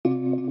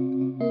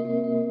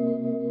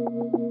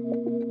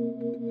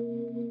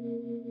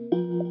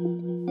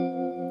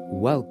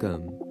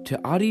Welcome to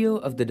Audio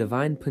of the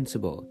Divine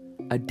Principle,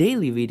 a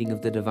daily reading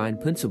of the Divine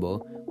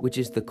Principle, which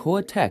is the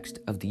core text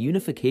of the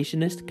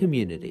Unificationist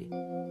community.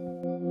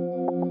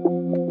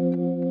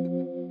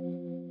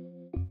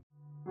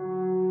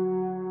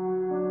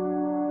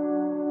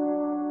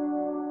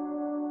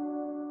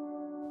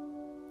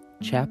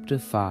 Chapter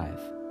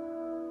 5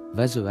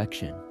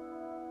 Resurrection.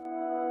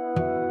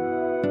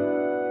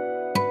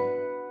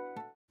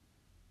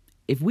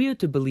 If we are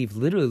to believe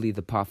literally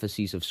the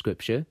prophecies of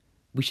Scripture,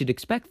 we should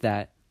expect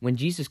that, when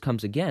Jesus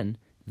comes again,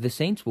 the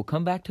saints will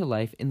come back to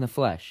life in the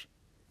flesh.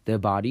 Their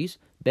bodies,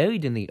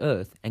 buried in the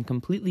earth and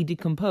completely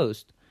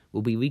decomposed,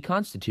 will be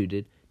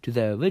reconstituted to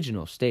their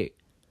original state.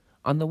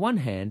 On the one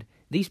hand,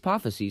 these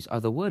prophecies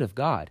are the Word of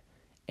God,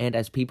 and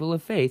as people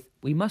of faith,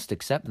 we must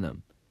accept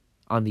them.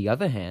 On the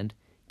other hand,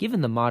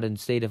 given the modern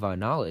state of our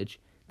knowledge,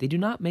 they do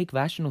not make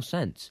rational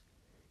sense.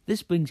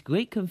 This brings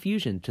great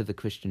confusion to the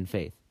Christian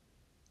faith.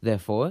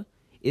 Therefore,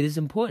 it is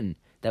important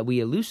that we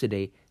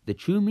elucidate the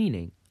true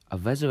meaning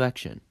of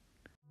resurrection.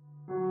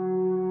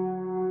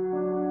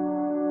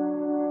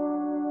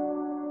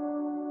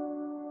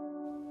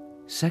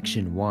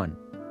 Section 1.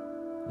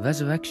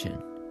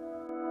 Resurrection.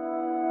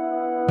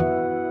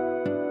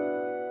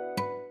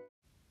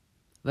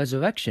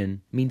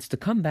 Resurrection means to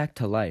come back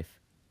to life.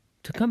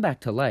 To come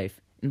back to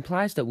life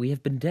implies that we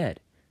have been dead.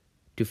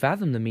 To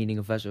fathom the meaning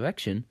of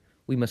resurrection,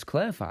 we must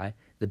clarify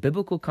the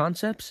biblical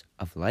concepts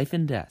of life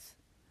and death.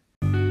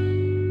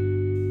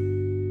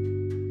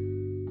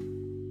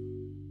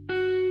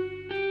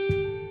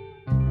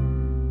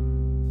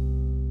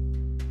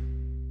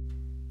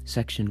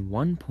 Section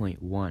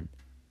 1.1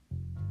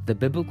 The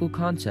Biblical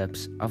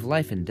Concepts of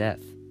Life and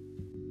Death.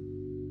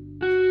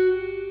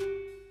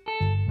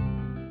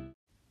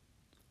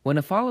 When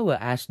a follower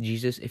asked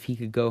Jesus if he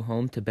could go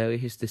home to bury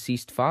his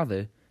deceased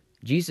father,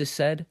 Jesus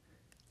said,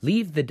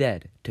 "Leave the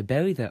dead to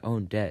bury their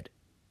own dead."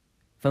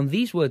 From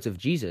these words of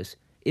Jesus,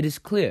 it is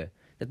clear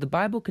that the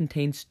Bible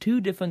contains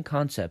two different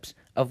concepts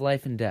of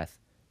life and death.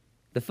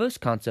 The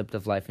first concept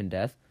of life and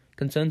death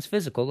concerns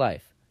physical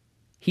life.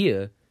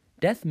 Here,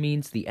 death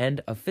means the end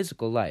of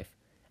physical life,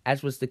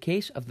 as was the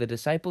case of the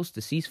disciples'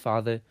 deceased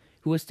father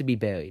who was to be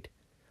buried.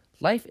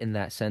 Life in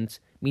that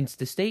sense means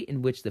the state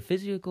in which the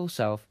physical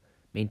self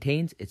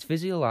maintains its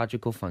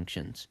physiological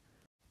functions.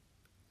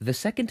 The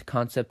second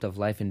concept of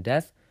life and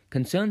death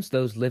concerns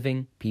those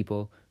living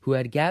people who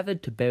had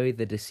gathered to bury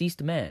the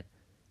deceased man,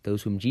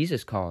 those whom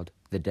Jesus called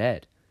the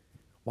dead.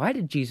 Why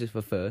did Jesus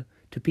refer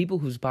to people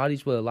whose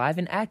bodies were alive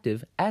and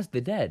active as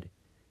the dead?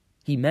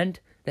 He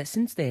meant that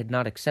since they had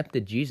not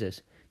accepted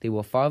Jesus, they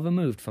were far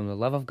removed from the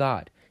love of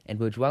God and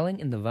were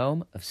dwelling in the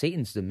realm of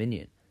Satan's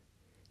dominion.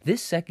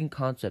 This second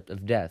concept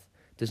of death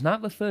does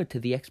not refer to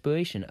the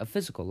expiration of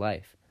physical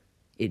life.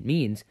 It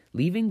means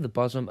leaving the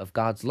bosom of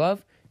God's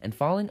love and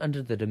falling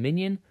under the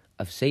dominion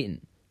of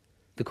Satan.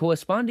 The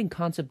corresponding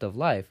concept of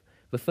life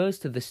refers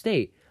to the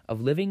state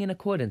of living in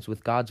accordance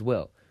with God's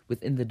will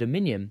within the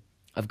dominion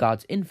of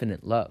God's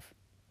infinite love.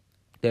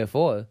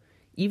 Therefore,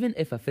 even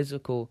if a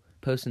physical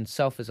person's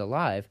self is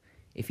alive,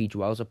 if he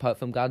dwells apart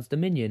from God's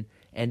dominion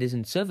and is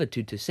in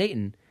servitude to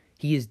Satan,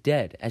 he is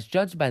dead as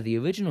judged by the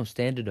original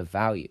standard of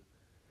value.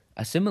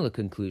 A similar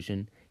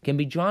conclusion can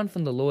be drawn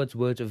from the Lord's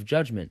words of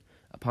judgment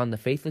upon the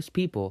faithless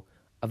people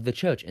of the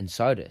church in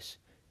Sardis.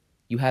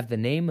 You have the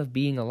name of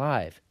being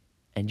alive,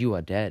 and you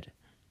are dead.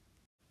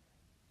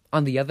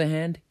 On the other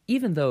hand,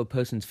 even though a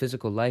person's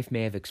physical life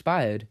may have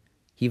expired,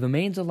 he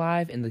remains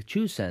alive in the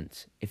true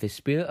sense if his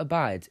spirit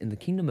abides in the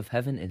kingdom of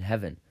heaven in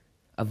heaven,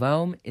 a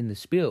realm in the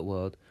spirit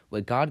world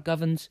where God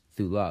governs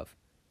through love.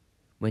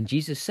 When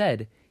Jesus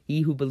said,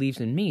 "He who believes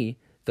in me,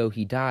 though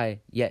he die,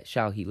 yet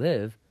shall he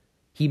live,"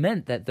 he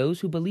meant that those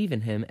who believe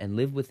in him and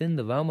live within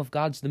the realm of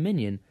God's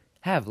dominion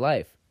have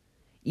life.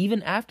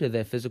 Even after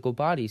their physical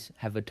bodies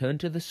have returned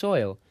to the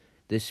soil,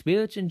 their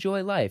spirits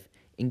enjoy life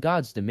in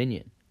God's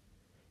dominion.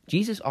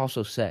 Jesus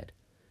also said,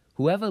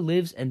 "Whoever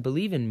lives and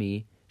believes in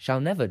me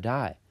shall never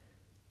die."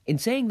 In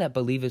saying that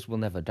believers will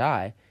never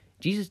die,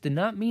 Jesus did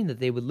not mean that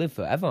they would live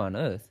forever on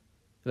earth.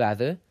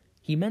 Rather,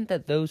 he meant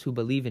that those who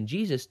believe in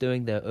Jesus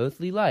during their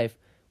earthly life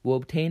will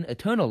obtain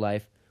eternal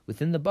life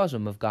within the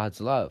bosom of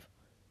God's love.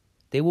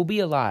 They will be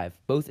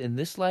alive both in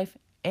this life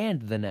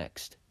and the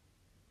next.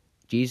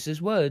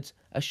 Jesus' words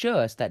assure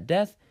us that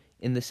death,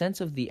 in the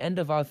sense of the end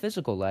of our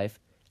physical life,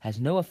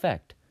 has no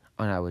effect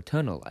on our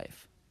eternal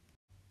life.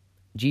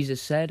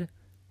 Jesus said,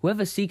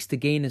 "Whoever seeks to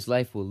gain his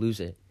life will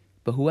lose it,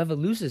 but whoever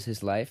loses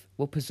his life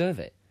will preserve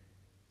it."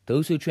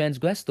 Those who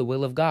transgress the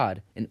will of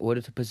God in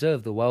order to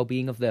preserve the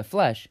well-being of their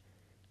flesh,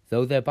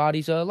 though their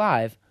bodies are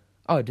alive,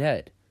 are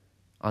dead.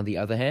 On the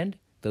other hand,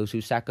 those who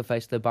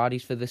sacrifice their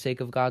bodies for the sake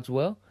of God's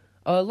will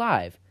are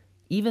alive,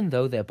 even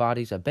though their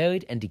bodies are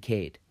buried and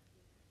decayed.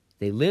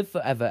 They live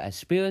forever as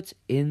spirits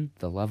in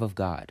the love of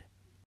God.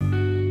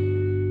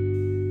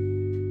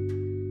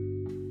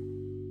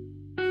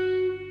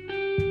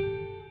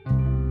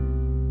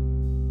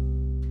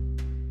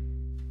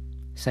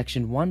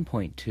 Section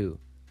 1.2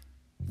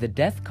 The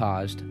death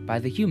caused by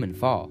the human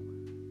fall.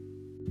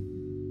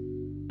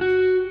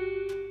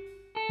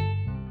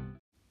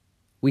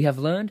 We have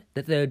learned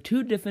that there are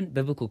two different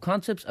biblical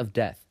concepts of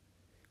death.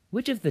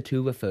 Which of the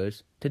two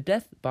refers to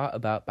death brought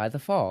about by the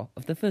fall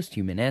of the first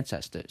human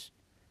ancestors?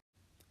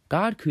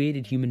 God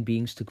created human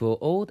beings to grow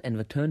old and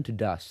return to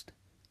dust.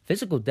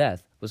 Physical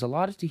death was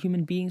allotted to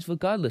human beings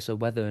regardless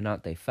of whether or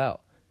not they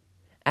fell.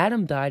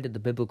 Adam died at the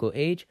biblical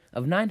age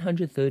of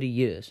 930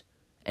 years,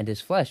 and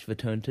his flesh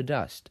returned to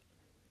dust.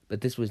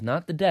 But this was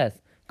not the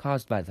death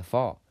caused by the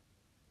fall.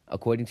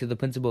 According to the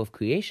principle of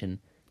creation,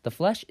 the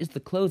flesh is the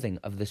clothing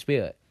of the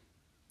spirit.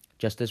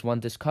 Just as one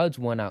discards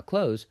worn-out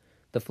clothes,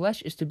 the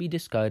flesh is to be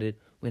discarded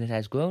when it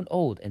has grown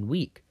old and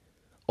weak.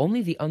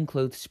 Only the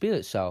unclothed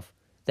spirit self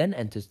then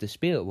enters the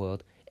spirit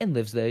world and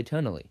lives there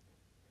eternally.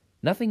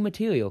 Nothing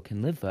material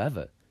can live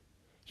forever.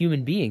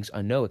 Human beings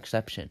are no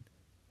exception.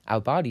 Our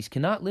bodies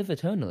cannot live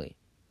eternally.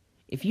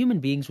 If human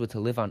beings were to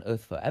live on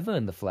earth forever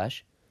in the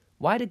flesh,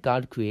 why did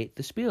God create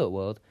the spirit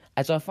world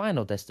as our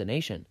final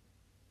destination?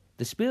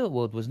 The spirit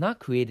world was not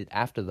created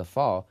after the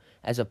fall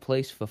as a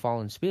place for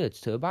fallen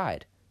spirits to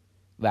abide.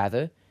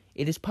 Rather,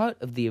 it is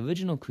part of the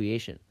original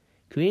creation,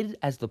 created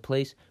as the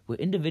place where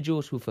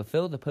individuals who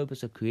fulfill the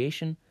purpose of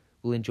creation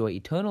will enjoy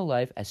eternal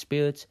life as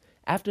spirits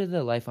after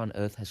their life on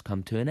earth has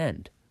come to an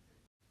end.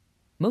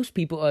 Most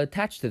people are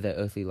attached to their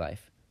earthly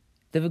life.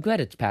 They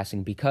regret its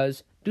passing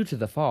because, due to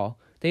the fall,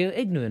 they are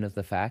ignorant of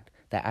the fact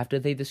that after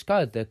they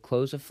discard their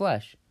clothes of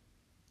flesh,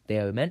 they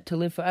are meant to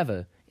live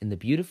forever in the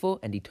beautiful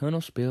and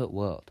eternal spirit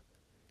world.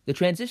 The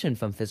transition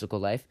from physical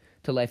life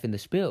to life in the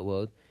spirit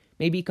world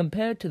may be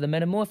compared to the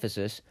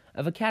metamorphosis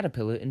of a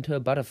caterpillar into a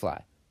butterfly.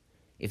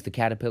 If the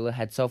caterpillar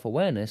had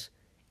self-awareness,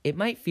 it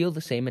might feel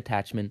the same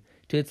attachment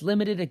to its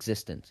limited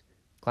existence,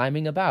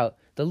 climbing about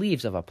the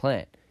leaves of a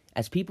plant,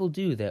 as people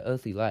do their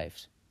earthly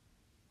lives.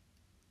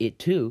 It,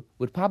 too,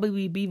 would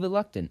probably be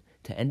reluctant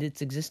to end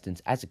its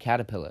existence as a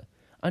caterpillar,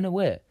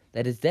 unaware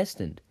that it is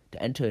destined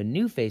to enter a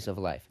new phase of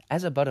life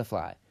as a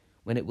butterfly,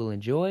 when it will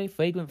enjoy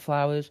fragrant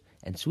flowers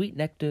and sweet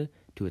nectar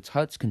to its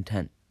heart's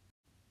content.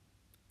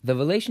 The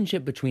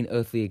relationship between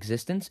earthly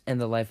existence and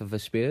the life of a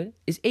spirit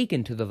is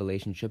akin to the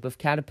relationship of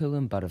caterpillar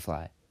and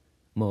butterfly.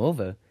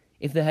 Moreover,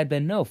 if there had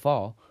been no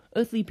fall,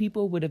 earthly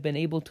people would have been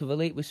able to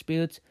relate with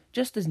spirits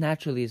just as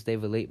naturally as they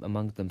relate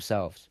among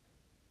themselves.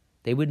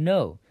 They would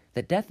know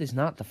that death is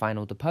not the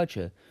final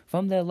departure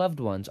from their loved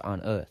ones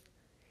on earth.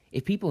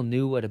 If people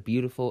knew what a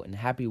beautiful and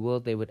happy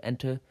world they would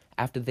enter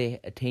after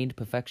they attained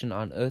perfection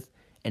on earth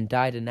and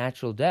died a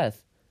natural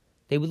death,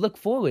 they would look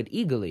forward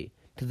eagerly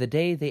to the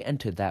day they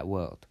entered that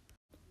world.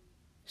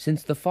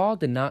 Since the fall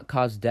did not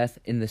cause death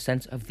in the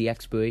sense of the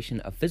expiration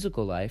of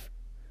physical life,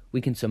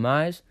 we can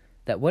surmise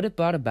that what it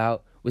brought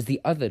about was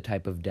the other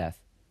type of death.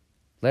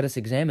 Let us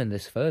examine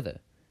this further.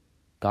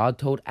 God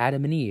told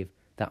Adam and Eve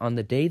that on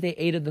the day they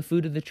ate of the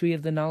fruit of the tree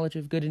of the knowledge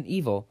of good and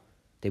evil,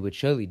 they would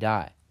surely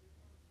die.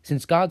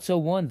 Since God so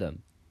warned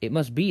them, it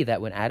must be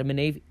that when Adam and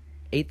Eve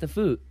ate the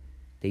fruit,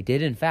 they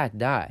did in fact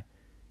die.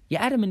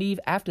 Yet Adam and Eve,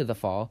 after the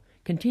fall,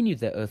 continued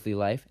their earthly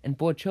life and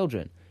bore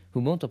children, who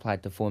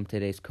multiplied to form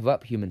today's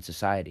corrupt human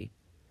society.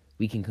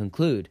 We can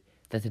conclude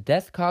that the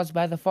death caused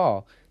by the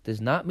fall does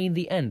not mean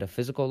the end of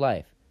physical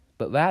life,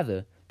 but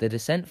rather the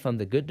descent from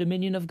the good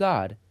dominion of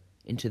God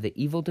into the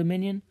evil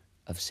dominion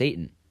of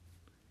Satan.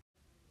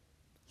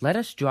 Let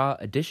us draw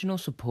additional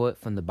support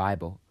from the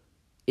Bible.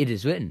 It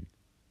is written,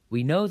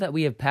 "We know that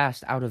we have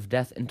passed out of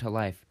death into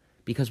life,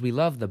 because we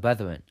love the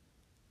brethren.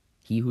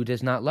 He who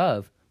does not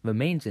love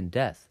remains in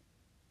death."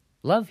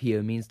 Love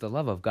here means the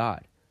love of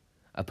God.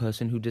 A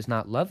person who does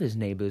not love his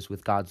neighbors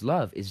with God's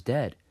love is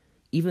dead,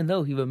 even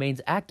though he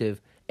remains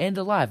active and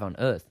alive on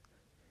earth.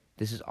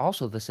 This is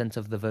also the sense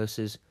of the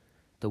verses,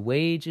 "The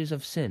wages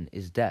of sin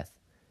is death,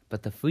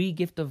 but the free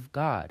gift of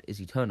God is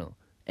eternal,"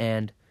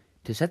 and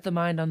 "To set the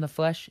mind on the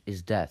flesh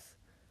is death,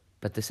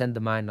 but to set the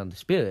mind on the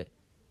spirit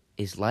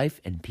is life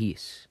and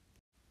peace."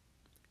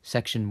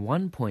 Section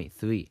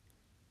 1.3.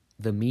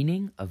 The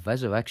Meaning of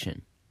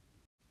Resurrection.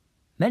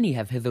 Many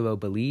have hitherto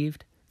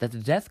believed that the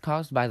death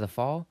caused by the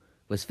fall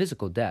was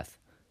physical death.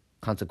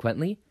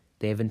 Consequently,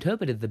 they have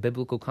interpreted the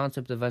biblical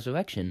concept of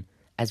resurrection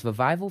as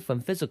revival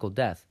from physical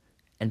death,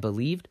 and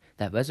believed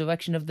that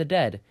resurrection of the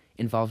dead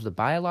involves the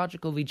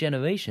biological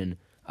regeneration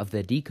of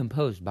their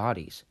decomposed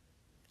bodies.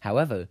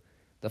 However,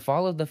 the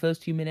fall of the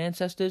first human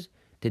ancestors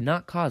did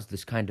not cause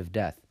this kind of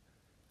death.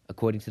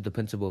 According to the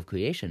principle of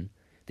creation,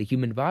 the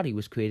human body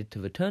was created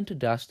to return to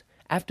dust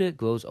after it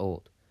grows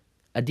old.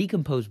 A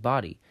decomposed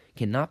body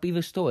cannot be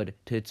restored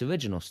to its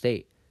original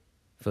state.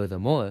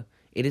 Furthermore,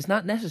 it is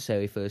not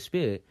necessary for a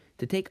spirit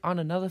to take on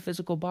another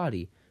physical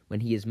body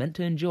when he is meant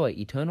to enjoy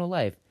eternal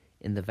life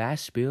in the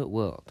vast spirit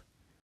world.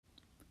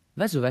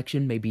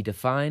 Resurrection may be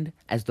defined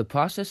as the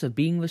process of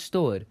being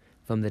restored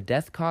from the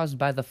death caused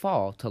by the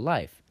fall to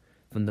life,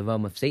 from the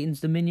realm of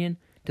Satan's dominion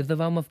to the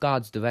realm of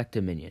God's direct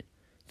dominion,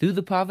 through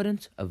the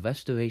providence of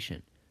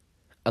restoration.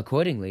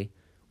 Accordingly,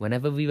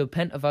 whenever we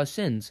repent of our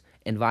sins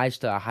and rise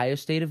to a higher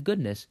state of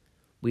goodness,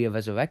 we are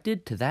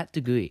resurrected to that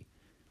degree.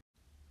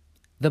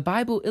 The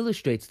Bible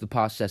illustrates the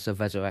process of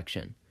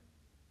resurrection.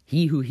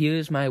 "He who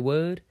hears my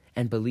word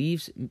and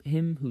believes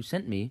him who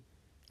sent me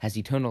has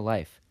eternal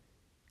life.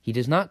 He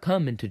does not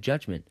come into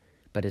judgment,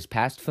 but is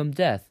passed from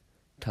death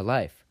to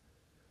life.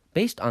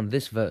 Based on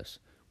this verse,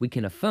 we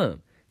can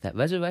affirm that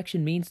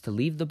resurrection means to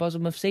leave the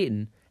bosom of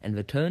Satan and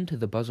return to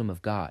the bosom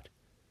of God.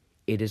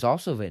 It is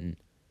also written,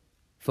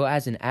 "For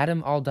as in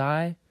Adam all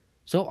die,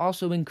 so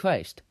also in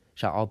Christ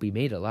shall all be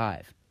made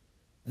alive."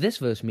 This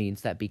verse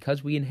means that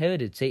because we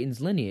inherited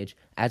Satan's lineage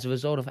as a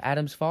result of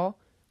Adam's fall,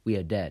 we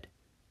are dead.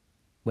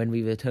 When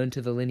we return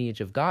to the lineage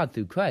of God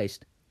through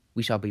Christ,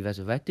 we shall be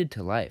resurrected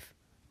to life.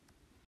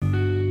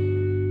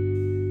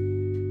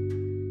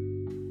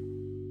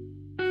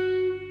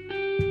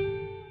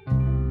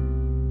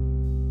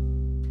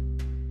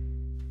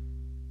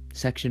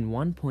 Section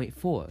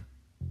 1.4.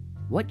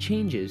 What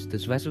changes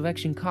does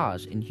resurrection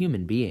cause in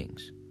human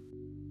beings?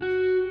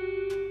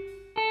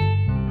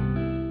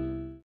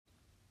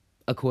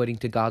 According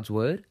to God's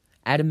word,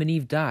 Adam and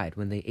Eve died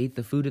when they ate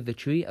the fruit of the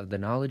tree of the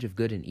knowledge of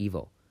good and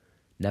evil.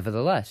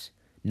 Nevertheless,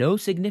 no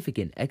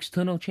significant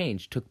external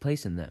change took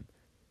place in them.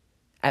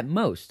 At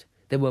most,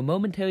 there were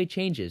momentary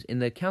changes in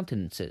their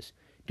countenances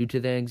due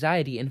to their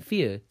anxiety and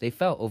fear they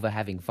felt over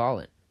having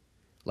fallen.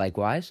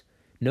 Likewise,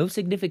 no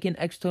significant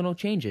external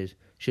changes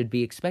should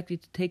be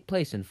expected to take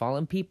place in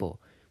fallen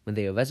people when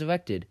they are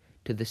resurrected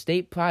to the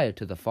state prior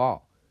to the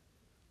fall.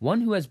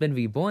 One who has been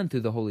reborn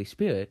through the Holy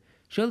Spirit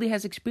surely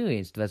has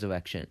experienced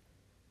resurrection.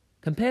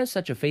 Compare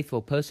such a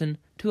faithful person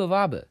to a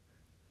robber.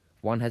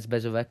 One has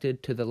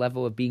resurrected to the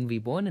level of being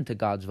reborn into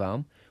God's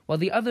realm, while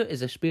the other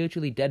is a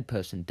spiritually dead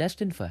person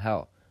destined for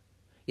hell.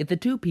 Yet the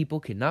two people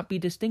cannot be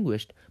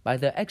distinguished by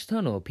their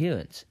external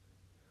appearance.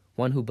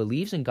 One who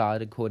believes in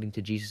God according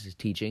to Jesus'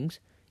 teachings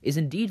is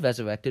indeed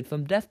resurrected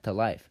from death to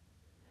life.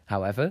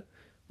 However,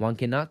 one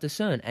cannot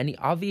discern any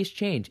obvious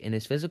change in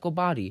his physical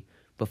body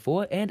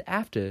before and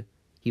after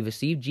he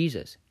received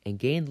Jesus and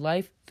gained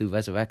life through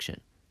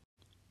resurrection.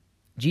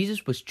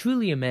 Jesus was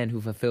truly a man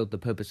who fulfilled the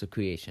purpose of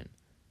creation.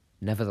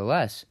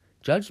 Nevertheless,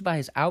 judged by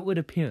his outward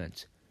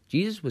appearance,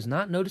 Jesus was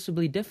not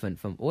noticeably different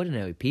from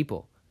ordinary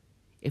people.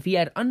 If he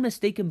had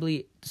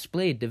unmistakably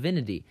displayed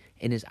divinity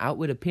in his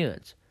outward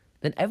appearance,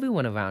 then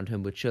everyone around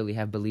him would surely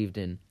have believed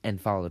in and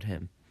followed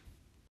him.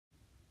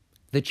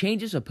 The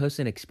changes a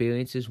person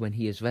experiences when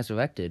he is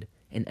resurrected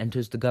and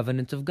enters the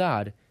governance of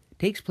God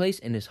takes place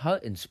in his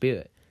heart and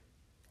spirit.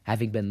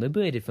 Having been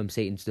liberated from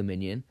Satan's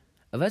dominion,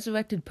 a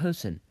resurrected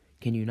person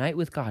can unite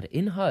with God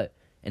in heart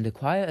and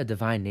acquire a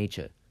divine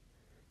nature.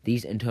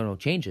 These internal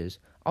changes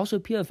also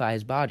purify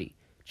his body,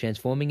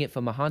 transforming it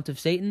from a haunt of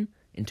Satan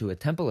into a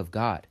temple of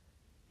God.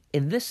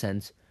 In this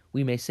sense,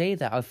 we may say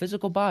that our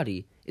physical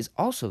body is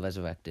also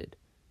resurrected.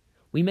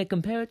 We may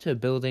compare it to a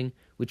building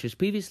which was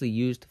previously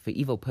used for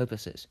evil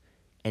purposes,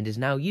 and is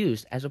now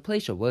used as a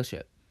place of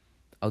worship.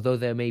 Although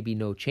there may be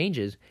no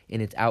changes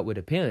in its outward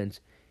appearance,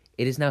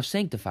 it is now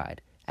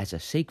sanctified as a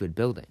sacred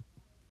building.